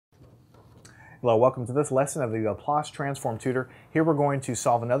Hello, welcome to this lesson of the Laplace transform tutor. Here we're going to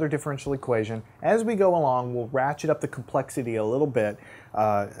solve another differential equation. As we go along, we'll ratchet up the complexity a little bit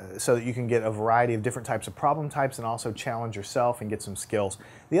so that you can get a variety of different types of problem types and also challenge yourself and get some skills.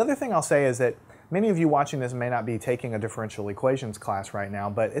 The other thing I'll say is that many of you watching this may not be taking a differential equations class right now,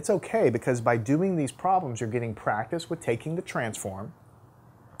 but it's okay because by doing these problems, you're getting practice with taking the transform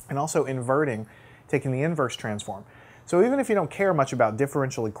and also inverting, taking the inverse transform. So even if you don't care much about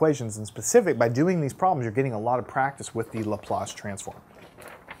differential equations in specific, by doing these problems, you're getting a lot of practice with the Laplace transform.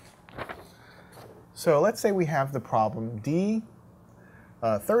 So let's say we have the problem d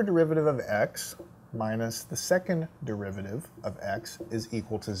third derivative of x minus the second derivative of x is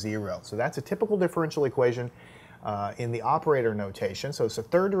equal to 0. So that's a typical differential equation in the operator notation. So it's the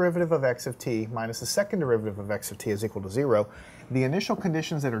third derivative of x of t minus the second derivative of x of t is equal to 0. The initial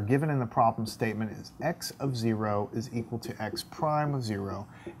conditions that are given in the problem statement is x of 0 is equal to x prime of 0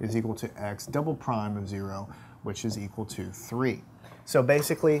 is equal to x double prime of 0, which is equal to 3. So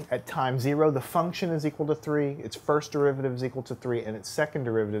basically, at time 0, the function is equal to 3, its first derivative is equal to 3, and its second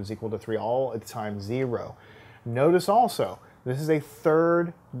derivative is equal to 3, all at time 0. Notice also, this is a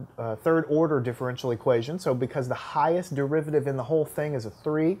third order differential equation, so because the highest derivative in the whole thing is a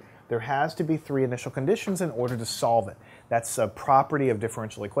 3, there has to be 3 initial conditions in order to solve it. That's a property of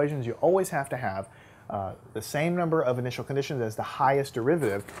differential equations. You always have to have the same number of initial conditions as the highest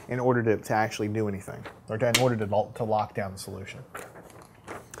derivative in order to actually do anything, or in order to lock down the solution.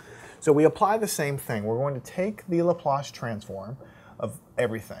 So we apply the same thing. We're going to take the Laplace transform of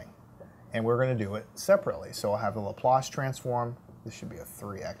everything, and we're going to do it separately. So I'll have the Laplace transform, this should be a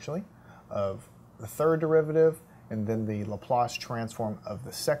 3 actually, of the third derivative, and then the Laplace transform of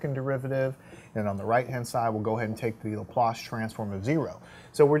the second derivative. And on the right-hand side, we'll go ahead and take the Laplace transform of 0.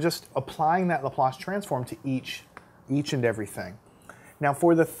 So we're just applying that Laplace transform to each and everything. Now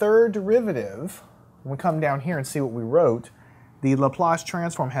for the third derivative, when we come down here and see what we wrote, the Laplace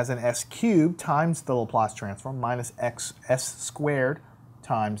transform has an s cubed times the Laplace transform minus s squared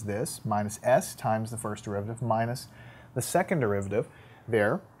times this, minus s times the first derivative minus the second derivative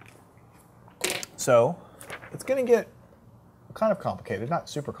there. So it's going to get kind of complicated, not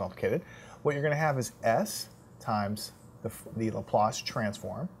super complicated. What you're going to have is s times the Laplace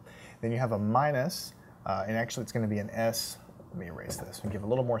transform. Then you have a minus, and actually it's going to be an s. Let me erase this and give a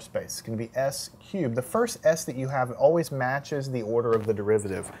little more space. It's going to be s cubed. The first s that you have always matches the order of the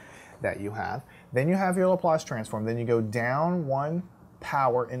derivative that you have. Then you have your Laplace transform. Then you go down 1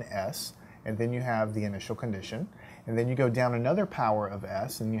 power in s, and then you have the initial condition. And then you go down another power of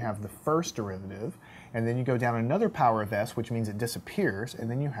s, and you have the first derivative. And then you go down another power of s, which means it disappears, and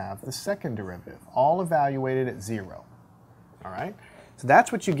then you have the second derivative, all evaluated at 0. All right? So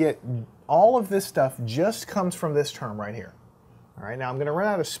that's what you get. All of this stuff just comes from this term right here. All right, now I'm going to run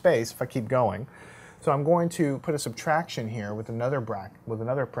out of space if I keep going. So I'm going to put a subtraction here with another bracket, with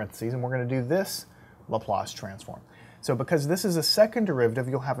another parentheses, and we're going to do this Laplace transform. So because this is a second derivative,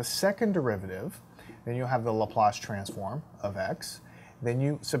 you'll have a second derivative, then you'll have the Laplace transform of x. Then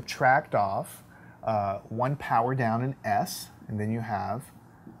you subtract off 1 power down in s, and then you have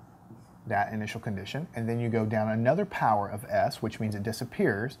that initial condition, and then you go down another power of s, which means it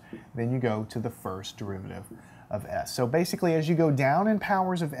disappears, then you go to the first derivative of s. So basically, as you go down in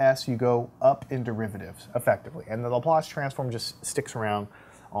powers of s, you go up in derivatives, effectively, and the Laplace transform just sticks around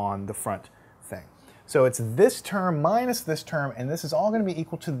on the front thing. So it's this term minus this term, and this is all going to be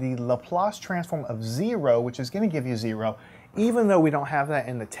equal to the Laplace transform of 0, which is going to give you 0. Even though we don't have that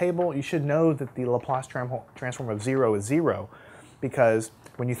in the table, you should know that the Laplace transform of 0 is 0, because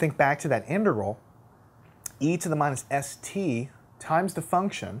when you think back to that integral, e to the minus st times the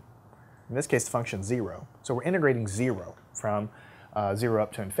function, in this case the function 0. So we're integrating 0 from 0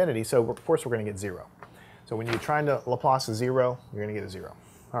 up to infinity, so of course we're going to get 0. So when you're trying to Laplace a 0, you're going to get a 0.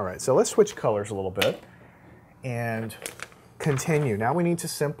 All right, so let's switch colors a little bit and continue. Now we need to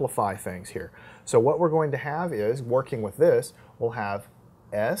simplify things here. So what we're going to have is, working with this, we'll have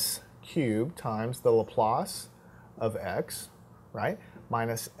s cubed times the Laplace of x, right,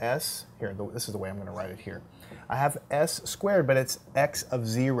 minus s, here, this is the way I'm going to write it here. I have s squared, but it's x of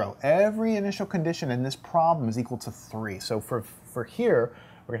 0. Every initial condition in this problem is equal to 3. So for here,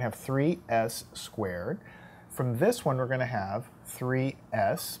 we're going to have 3s squared. From this one, we're going to have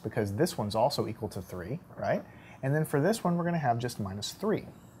 3s, because this one's also equal to 3, right? And then for this one, we're going to have just minus 3.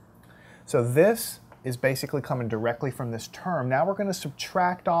 So this is basically coming directly from this term. Now we're going to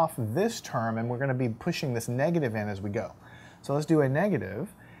subtract off this term, and we're going to be pushing this negative in as we go. So let's do a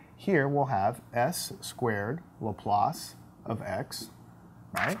negative. Here we'll have s squared Laplace of x,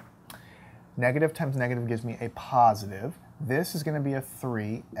 right? Negative times negative gives me a positive. This is going to be a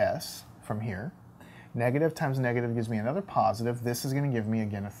 3s from here. Negative times negative gives me another positive. This is going to give me,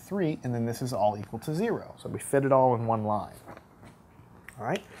 again, a 3, and then this is all equal to 0. So we fit it all in one line. All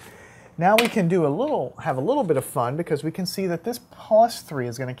right? Now we can have a little bit of fun because we can see that this plus 3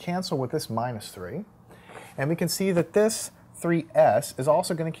 is going to cancel with this minus 3. And we can see that this 3s is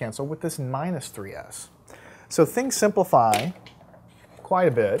also going to cancel with this minus 3s. So things simplify quite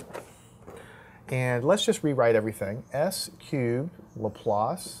a bit. And let's just rewrite everything. S cubed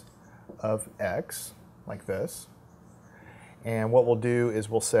Laplace of x, like this. And what we'll do is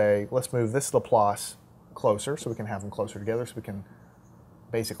we'll say, let's move this Laplace closer so we can have them closer together so we can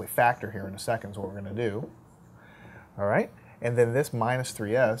basically factor here in a second is what we're going to do. All right? And then this minus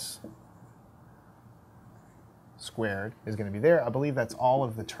 3s squared is going to be there. I believe that's all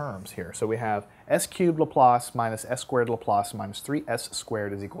of the terms here. So we have s cubed Laplace minus s squared Laplace minus 3s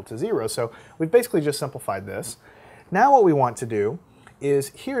squared is equal to 0. So we've basically just simplified this. Now what we want to do is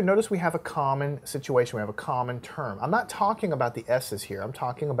here, notice we have a common situation. We have a common term. I'm not talking about the s's here. I'm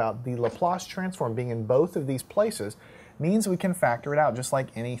talking about the Laplace transform being in both of these places means we can factor it out just like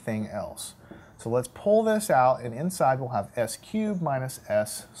anything else. So let's pull this out, and inside we'll have s cubed minus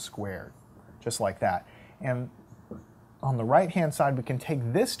s squared, just like that. And on the right-hand side, we can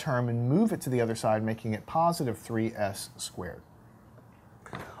take this term and move it to the other side, making it positive 3s squared.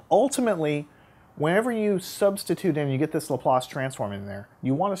 Ultimately, whenever you substitute in, you get this Laplace transform in there,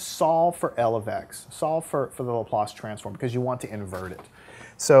 you want to solve for L of x, solve for the Laplace transform, because you want to invert it.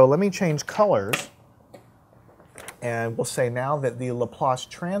 So let me change colors, and we'll say now that the Laplace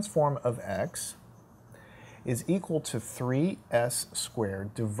transform of x is equal to 3s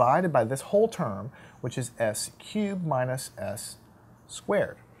squared divided by this whole term, which is s cubed minus s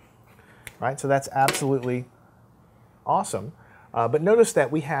squared. Right? So that's absolutely awesome. But notice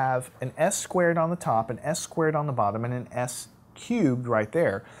that we have an s squared on the top, an s squared on the bottom, and an s cubed right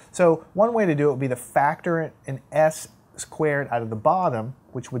there. So one way to do it would be to factor an s squared out of the bottom,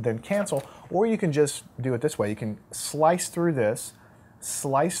 which would then cancel, or you can just do it this way. You can slice through this,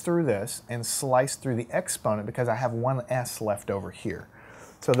 and slice through the exponent because I have one s left over here.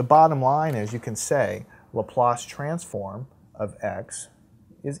 So the bottom line is you can say Laplace transform of x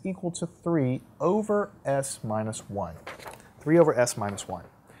is equal to 3 over s minus 1. 3 over s minus 1.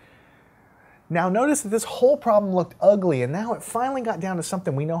 Now notice that this whole problem looked ugly, and now it finally got down to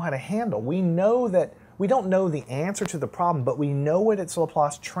something we know how to handle. We know that we don't know the answer to the problem, but we know what its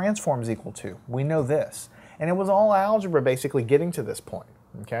Laplace transform is equal to. We know this. And it was all algebra basically getting to this point.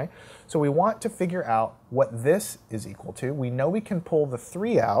 Okay? So we want to figure out what this is equal to. We know we can pull the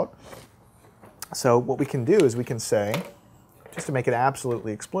 3 out. So what we can do is we can say, just to make it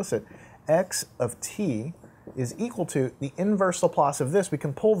absolutely explicit, x of t is equal to the inverse Laplace of this. We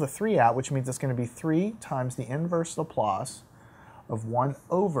can pull the 3 out, which means it's going to be 3 times the inverse Laplace of 1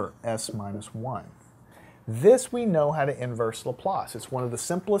 over s minus 1. This we know how to inverse Laplace. It's one of the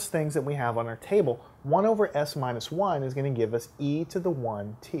simplest things that we have on our table. 1 over s minus 1 is going to give us e to the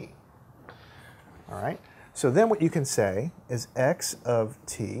 1t. All right? So then what you can say is x of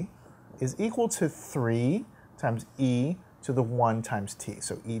t is equal to 3 times e to the 1 times t.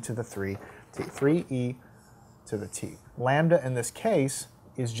 So e to the 3t. 3e to the t. Lambda in this case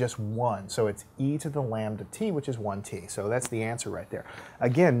is just 1. So it's e to the lambda t, which is 1t. So that's the answer right there.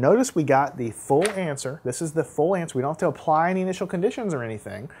 Again, notice we got the full answer. This is the full answer. We don't have to apply any initial conditions or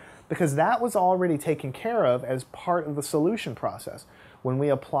anything because that was already taken care of as part of the solution process. When we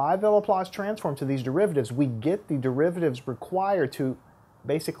apply the Laplace transform to these derivatives, we get the derivatives required to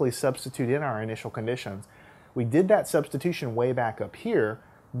basically substitute in our initial conditions. We did that substitution way back up here.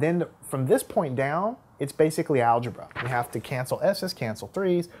 Then from this point down, it's basically algebra. We have to cancel s's, cancel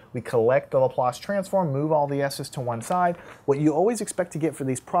 3's. We collect the Laplace transform, move all the s's to one side. What you always expect to get for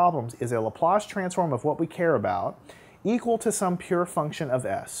these problems is a Laplace transform of what we care about equal to some pure function of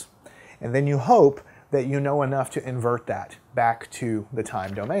s. And then you hope that you know enough to invert that back to the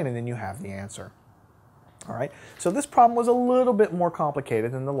time domain, and then you have the answer. All right, so this problem was a little bit more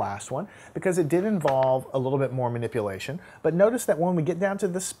complicated than the last one because it did involve a little bit more manipulation. But notice that when we get down to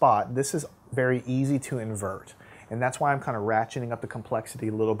this spot, this is very easy to invert. And that's why I'm kind of ratcheting up the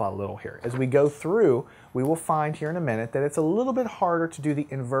complexity little by little here. As we go through, we will find here in a minute that it's a little bit harder to do the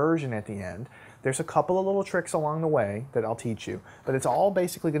inversion at the end. There's a couple of little tricks along the way that I'll teach you, but it's all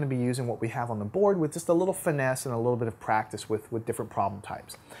basically going to be using what we have on the board with just a little finesse and a little bit of practice with different problem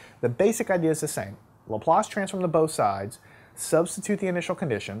types. The basic idea is the same. Laplace transform to both sides, substitute the initial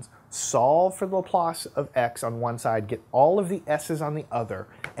conditions, solve for the Laplace of x on one side, get all of the s's on the other,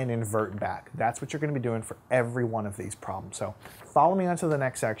 and invert back. That's what you're going to be doing for every one of these problems. So follow me on to the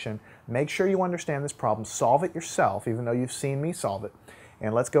next section. Make sure you understand this problem. Solve it yourself, even though you've seen me solve it.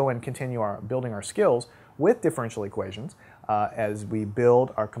 And let's go and continue building our skills with differential equations as we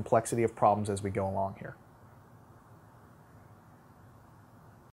build our complexity of problems as we go along here.